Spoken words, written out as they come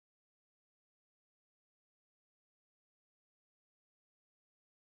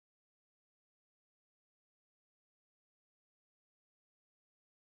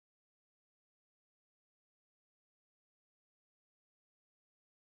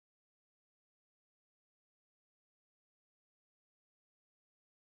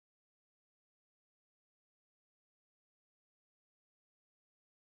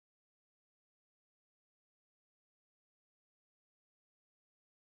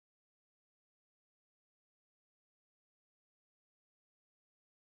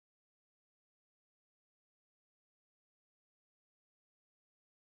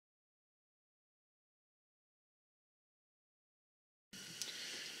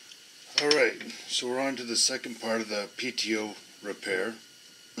Alright, so we're on to the second part of the PTO repair.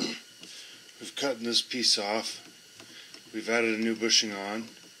 We've cut this piece off. We've added a new bushing on.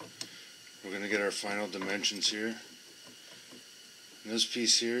 We're going to get our final dimensions here. And this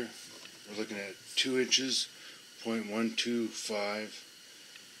piece here, we're looking at 2 inches, 0.125.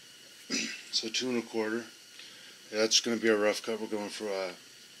 So 2 1/4. That's going to be our rough cut. We're going for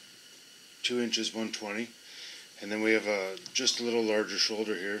 2 inches, 120. And then we have just a little larger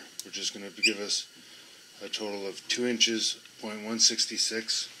shoulder here, which is going to give us a total of 2 inches,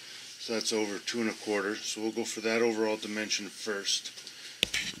 0.166. So that's over 2 1/4. So we'll go for that overall dimension first,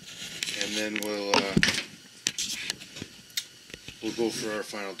 and then we'll go for our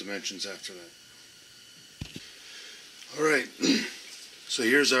final dimensions after that. All right. So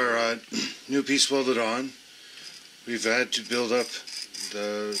here's our new piece welded on. We've had to build up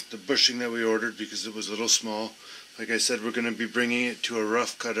the bushing that we ordered because it was a little small. Like I said, we're going to be bringing it to a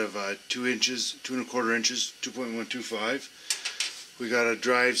rough cut of 2 inches, 2 1/4 inches, 2.125. We got a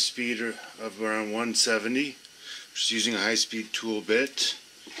drive speed of around 170, just using a high-speed tool bit.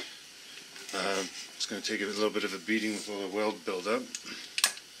 It's going to take a little bit of a beating with all the weld buildup.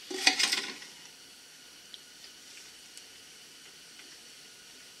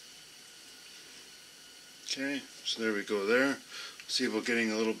 Okay, so there we go there. See if we're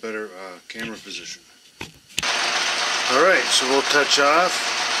getting a little better camera position. Alright, so we'll touch off.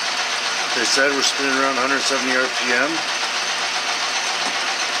 Like I said, we're spinning around 170 RPM.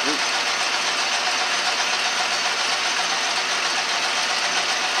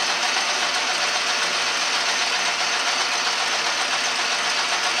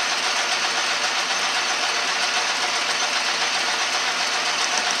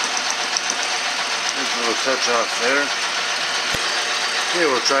 There's a little touch off there. Okay,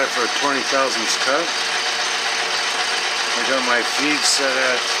 we'll try for a 20 thousandths cut. I got my feed set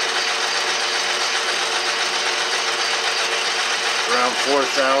at around 4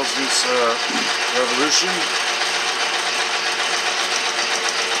 thousandths revolution.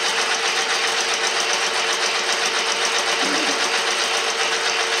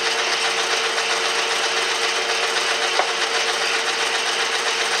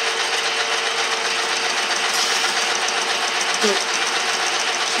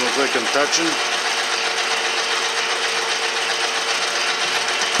 So looks like I'm touching.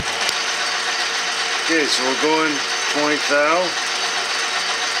 Okay, so we're going 20 thou.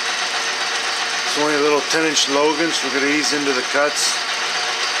 It's only a little 10-inch Logan, so we're going to ease into the cuts.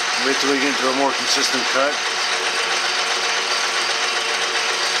 Wait till we get into a more consistent cut.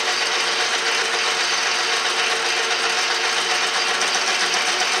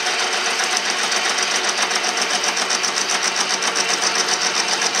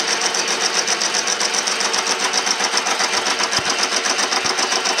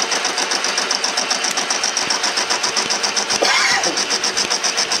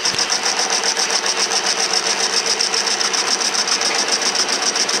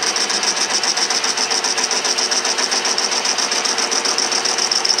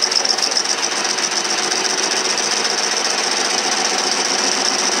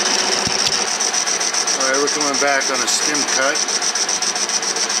 We're coming back on a skim cut,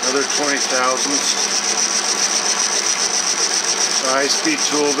 another 20 thousandths. High-speed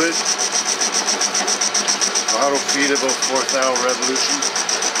tool bit, auto feed about 4 thou revolution.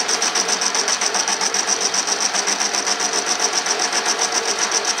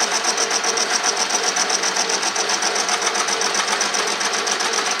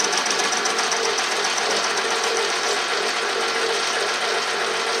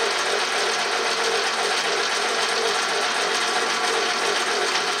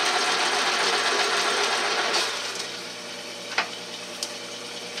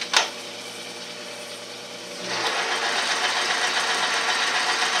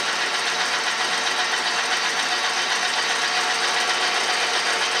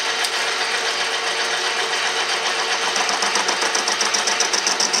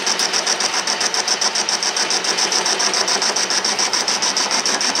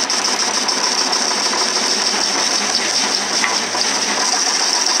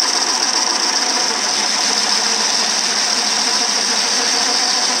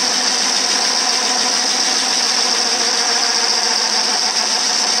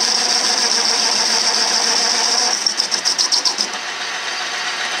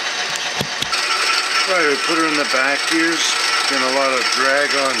 Right, we put her in the back gears, getting a lot of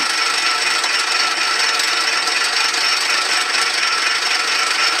drag on.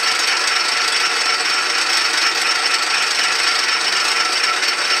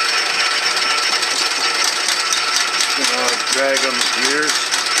 Getting a lot of drag on the gears.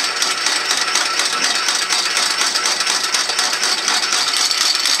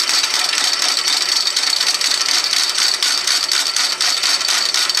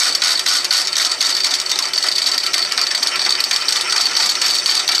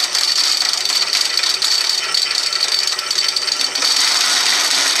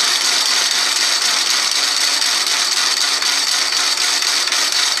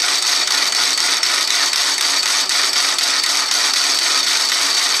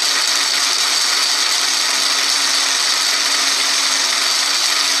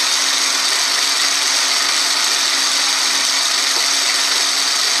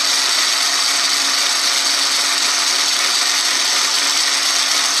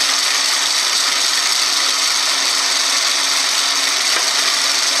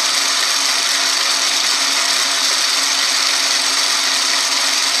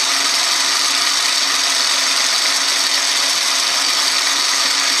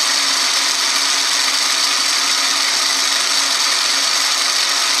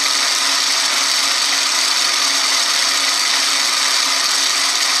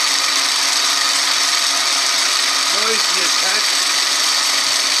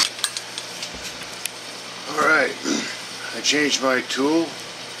 I changed my tool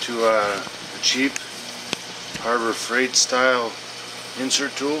to a cheap Harbor Freight style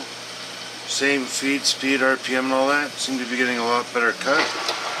insert tool. Same feed, speed, RPM and all that. Seem to be getting a lot better cut.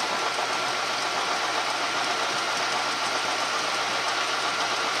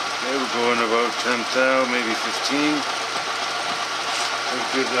 Okay, we're going about 10 thou, maybe 15.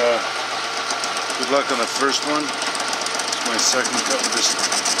 Good luck on the first one. It's my second cut with this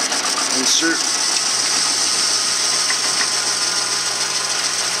insert.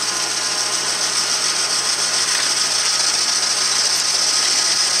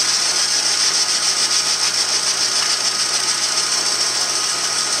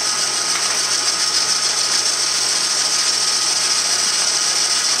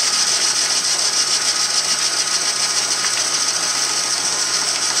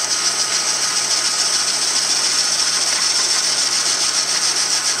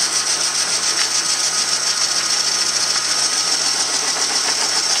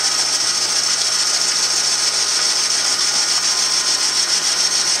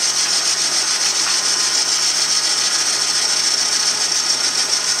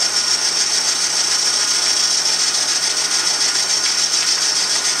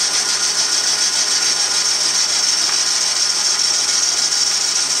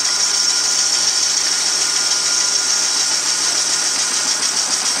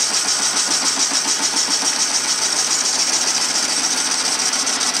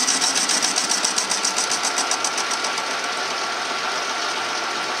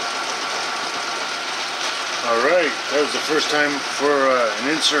 Alright, that was the first time for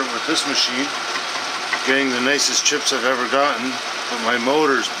an insert with this machine. Getting the nicest chips I've ever gotten, but my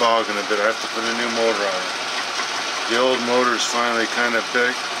motor's bogging a bit. I have to put a new motor on it. The old motor's finally kind of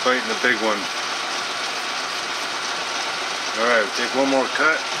biting the big one. Alright, we'll take one more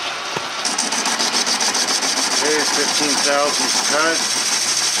cut. Okay, 15 thousandths cut.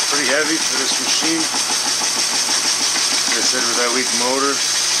 Pretty heavy for this machine. Like I said, with that weak motor.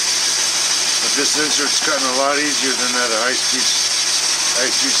 But this insert's cutting a lot easier than that high-speed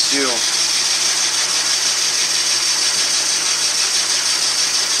steel.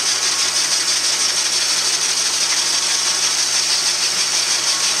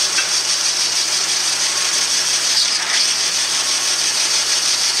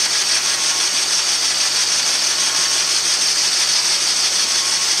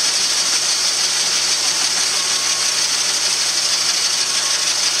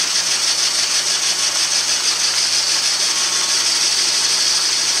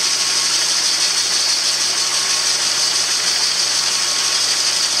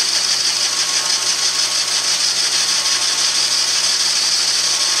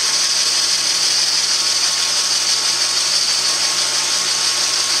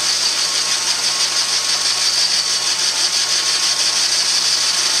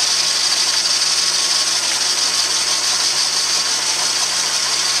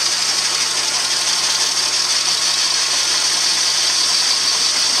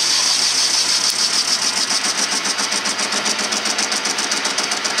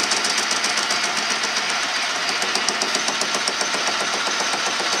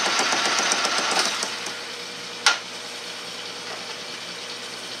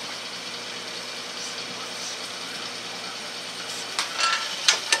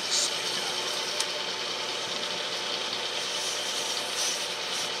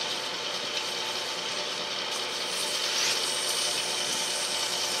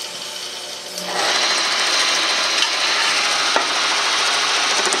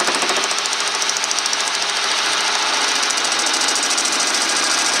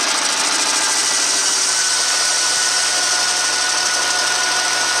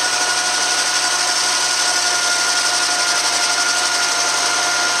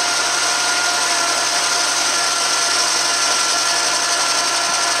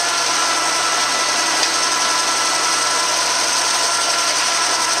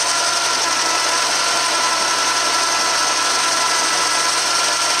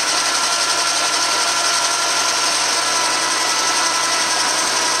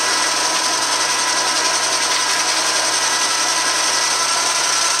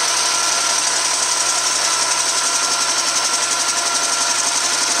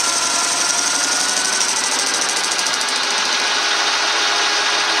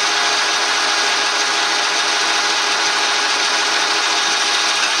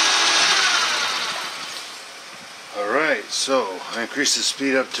 So I increased the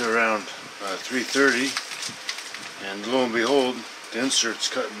speed up to around 330, and lo and behold, the insert's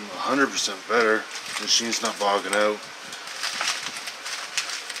cutting 100% better. The machine's not bogging out.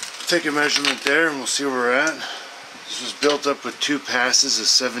 Take a measurement there and we'll see where we're at. This was built up with 2 passes of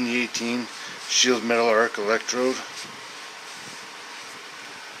 7018 shield metal arc electrode.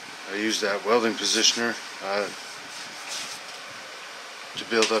 I used that welding positioner to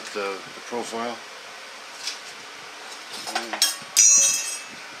build up the profile.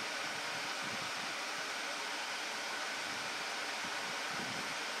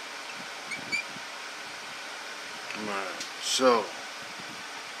 So, I don't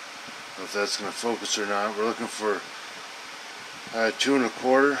know if that's going to focus or not. We're looking for 2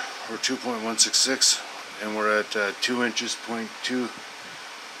 1/4 or 2.166, and we're at 2 inches, 0.2,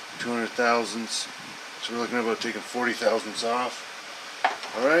 200 thousandths. So we're looking at about taking 40 thousandths off.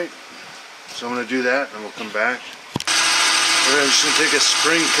 Alright, so I'm going to do that and we'll come back. I'm just going to take a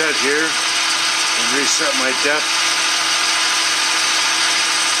spring cut here and reset my depth.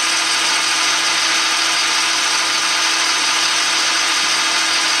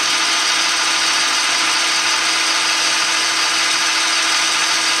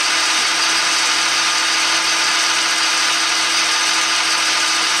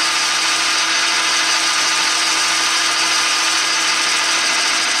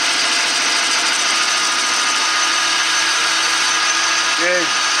 Okay,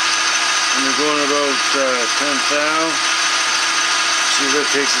 and we're going about 10 thou. See if that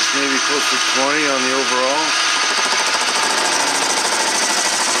takes us maybe close to 20 on the overall.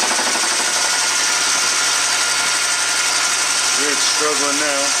 Here it's struggling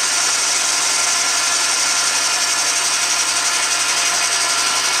now.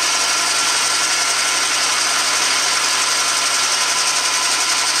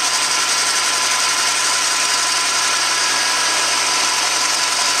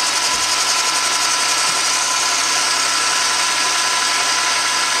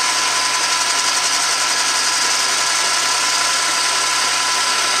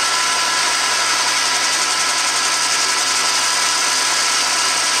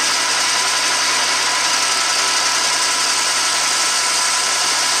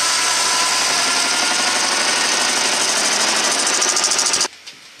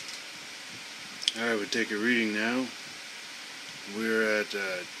 Alright, we'll take a reading now. We're at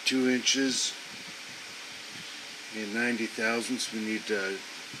 2 inches and 90 thousandths. We need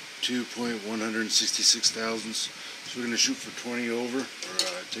 2.166 thousandths. So we're going to shoot for 20 over,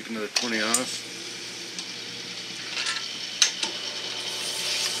 or take another 20 off.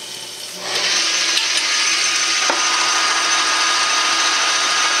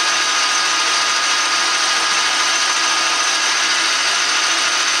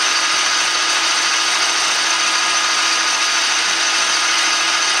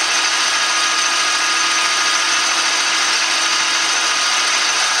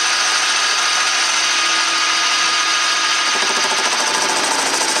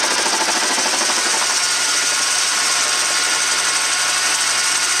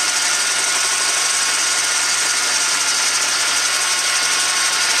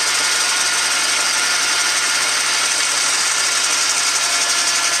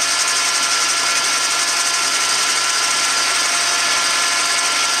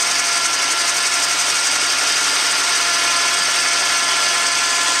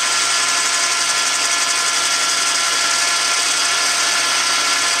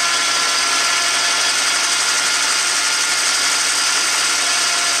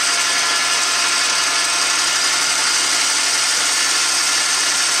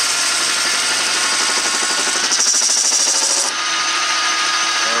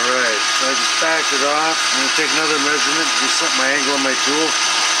 Backed it off. I'm going to take another measurement, reset my angle on my tool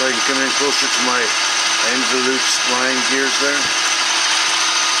so I can come in closer to my end of the loop spline gears there.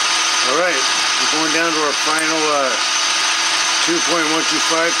 Alright, we're going down to our final 2.125,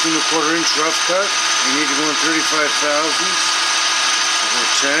 2 1/4 inch rough cut. We need to go in 35 thousandths. We'll go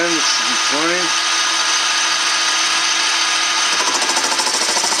 10, it should be 20.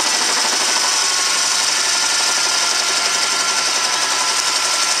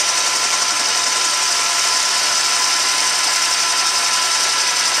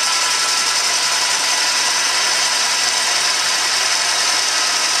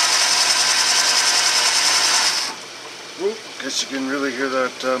 Guess you can really hear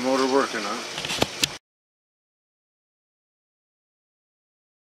that motor working, huh?